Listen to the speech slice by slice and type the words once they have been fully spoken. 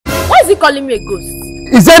he calling me a ghost?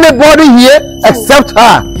 Is anybody here except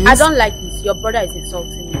her? Yes. I don't like this. Your brother is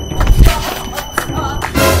insulting me.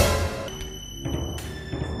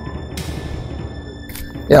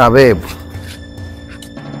 Yeah, babe.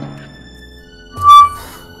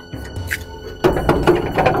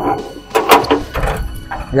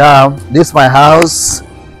 Yeah, this is my house.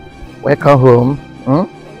 Welcome home.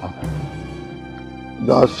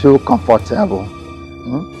 Just feel comfortable.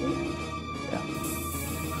 Yeah.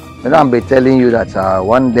 Maybe I'll be telling you that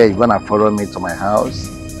one day you're gonna follow me to my house,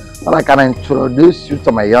 and I can introduce you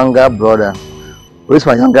to my younger brother. This is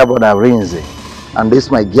my younger brother Rinzi, and this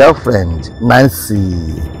is my girlfriend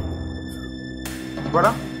Nancy.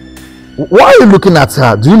 Brother? Why are you looking at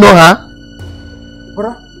her? Do you know her?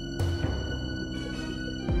 Brother?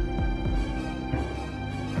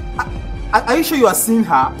 Are you sure you are seeing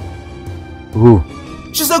her? Who?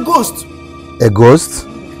 She's a ghost. A ghost?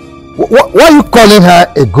 Why are you calling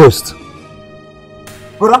her a ghost?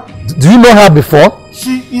 Brother? Do you know her before?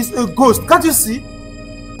 She is a ghost. Can't you see?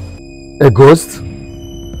 A ghost?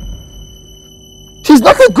 She's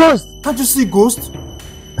not a ghost. Can't you see ghost?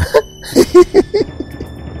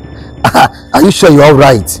 Are you sure you're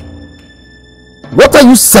alright? What are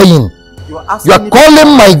you saying? You are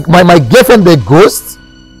calling my girlfriend a ghost?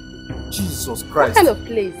 Jesus Christ. What kind of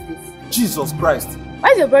play is this? Jesus Christ. Why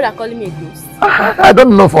is your brother calling me a ghost? I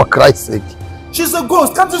don't know, for Christ's sake. She's a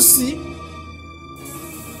ghost. Can't you see?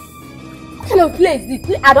 What kind of play is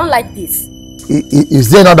this? I don't like this. Is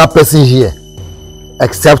there another person here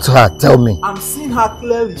except her? Tell me. I'm seeing her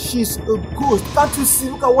clearly. She's a ghost. Can't you see?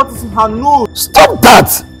 Look at what is in her nose. Stop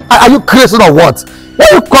that! Are you crazy or what? Why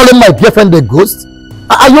are you calling my girlfriend a ghost?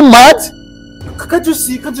 Are you mad? Can't you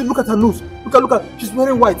see? Can't you look at her nose? Look at. She's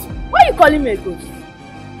wearing white. Why are you calling me a ghost?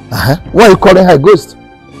 Why are you calling her a ghost?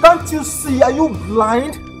 Can't you see? Are you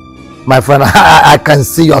blind? My friend, I can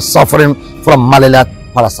see you're suffering from malaria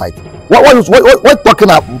parasite. What are you talking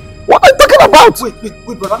about? What are you talking about?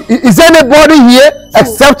 Wait, brother. Is anybody here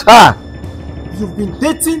except her? You've been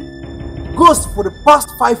dating ghosts for the past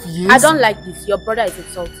 5 years? I don't like this. Your brother is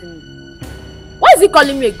insulting me. Why is he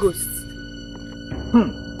calling me a ghost?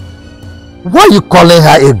 Why are you calling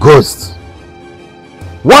her a ghost?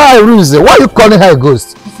 Why are you calling her a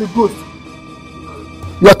ghost? It's a ghost.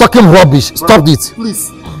 You are talking rubbish. Stop it.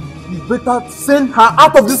 Please, you better send her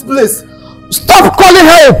out of this place. Stop calling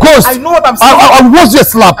her a ghost. I know what I'm seeing. I'll watch you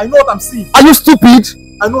slap. I know what I'm seeing. Are you stupid?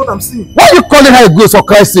 I know what I'm seeing. Why are you calling her a ghost, for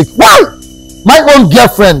Christ's sake? Why? My own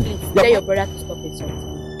girlfriend. Please, tell your brother to stop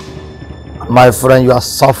insulting me. My friend, you are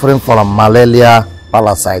suffering from malaria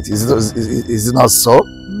parasite. Is it not so?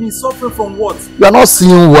 Me suffering from what? You are not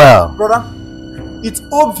seeing well. Brother, it's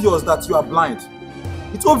obvious that you are blind.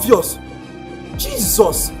 It's obvious.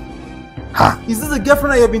 Jesus. Is this the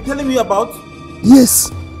girlfriend that you have been telling me about?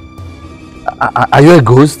 Yes. Are you a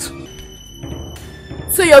ghost?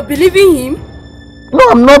 So you're believing him? No,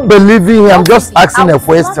 I'm not believing him. I'm just asking a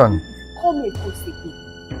question. Call me a ghost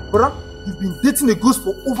again. Brother, you've been dating a ghost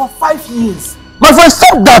for over 5 years. My friend,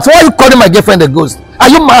 stop that. Why are you calling my girlfriend a ghost? Are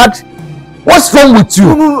you mad? What's wrong with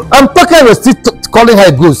you? No. I'm talking and you're still calling her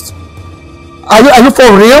a ghost. Are you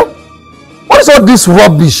for real? What is all this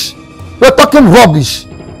rubbish? You're talking rubbish.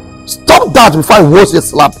 Stop that before I watch you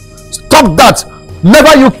slap. Stop that.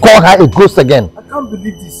 Never you call her a ghost again. I can't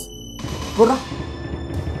believe this. Brother,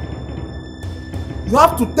 you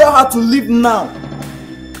have to tell her to leave now.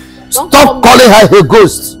 Stop calling her a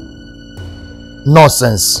ghost.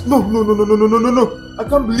 Nonsense. No. I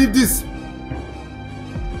can't believe this.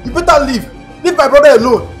 You better leave. Leave my brother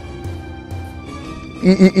alone.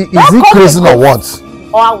 Is he crazy or what?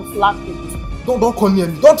 Or I will slap him. Don't come near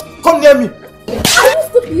me. Don't come near me. Are you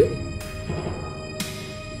stupid?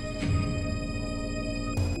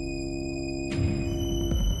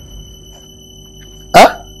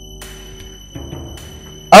 Huh?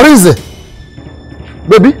 Arinze,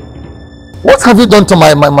 baby, what have you done to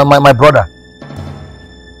my brother?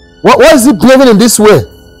 Why is he behaving in this way?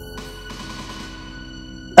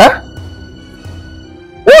 Huh?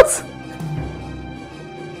 What?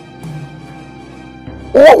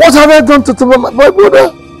 What have I done to my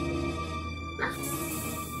brother?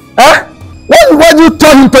 Huh? Why do you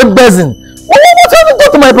turn him to a basin? What have you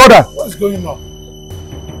done to my brother? What's going on?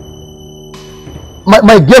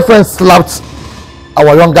 My girlfriend slapped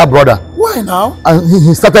our younger brother. Why now? And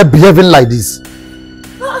he started behaving like this.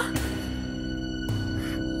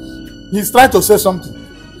 He's trying to say something.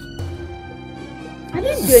 I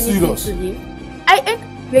didn't do anything to him.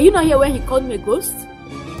 Were you not here when he called me a ghost?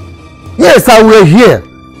 Yes, I was here.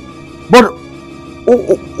 But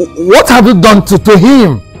what have you done to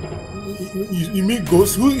him? You mean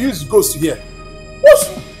ghost? Who is ghost here?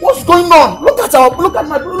 What's What's going on? Look at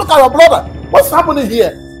our brother. What's happening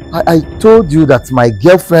here? I told you that my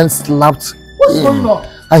girlfriend slapped What's him. going on?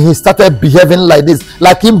 And he started behaving like this,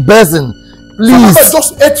 like him buzzing. Please. Somebody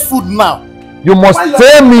just ate food now. You must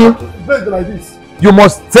tell me. Like this? You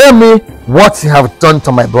must tell me what you have done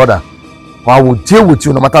to my brother, or I will deal with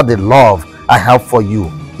you no matter the love I have for you.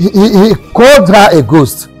 He called her a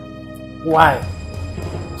ghost. Why?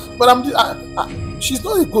 But she's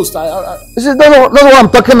not a ghost. She doesn't know what I'm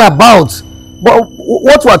talking about. But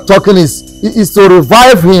what we're talking is to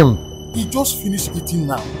revive him. He just finished eating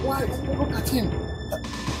now. Why? Look at him.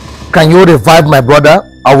 Can you revive my brother?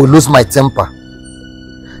 I will lose my temper.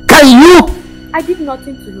 Can you? I did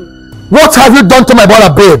nothing to him. What have you done to my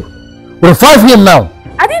brother, babe? Revive him now.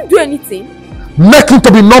 I didn't do anything. Make him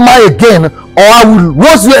to be normal again, or I will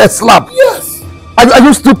roast you a slap. Yes. Are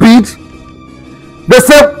you stupid? They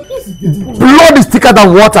say blood is thicker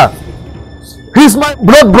than water. He's my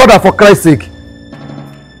blood brother, for Christ's sake.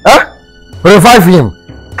 Huh? Revive him.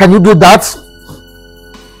 Can you do that?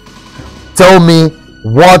 Tell me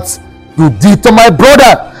what you did to my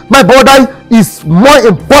brother. My brother is more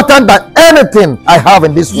important than anything I have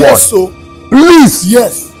in this world. Yes, so. Please.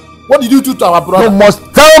 Yes. What did you do to our brother? You must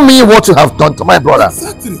tell me what you have done to my brother.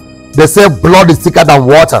 Exactly. They say blood is thicker than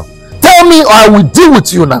water. Tell me or I will deal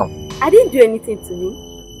with you now. I didn't do anything to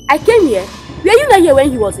him. I came here. Were you not here when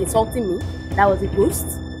he was insulting me? That was a ghost?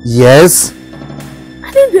 Yes.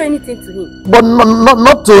 I didn't do anything to him. But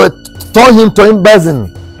not to turn him to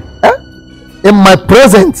embezzling. Eh? In my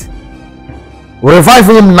present. Revive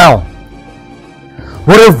him now.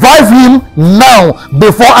 Revive him now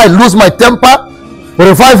before I lose my temper.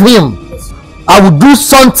 Revive him. I will do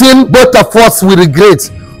something both of us will regret.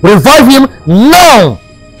 Revive him now.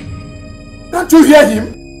 Can't you hear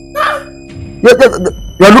him?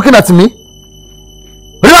 You're looking at me.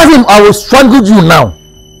 Revive him. I will strangle you now.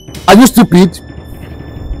 Are you stupid?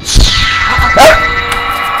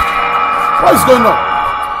 What is going on?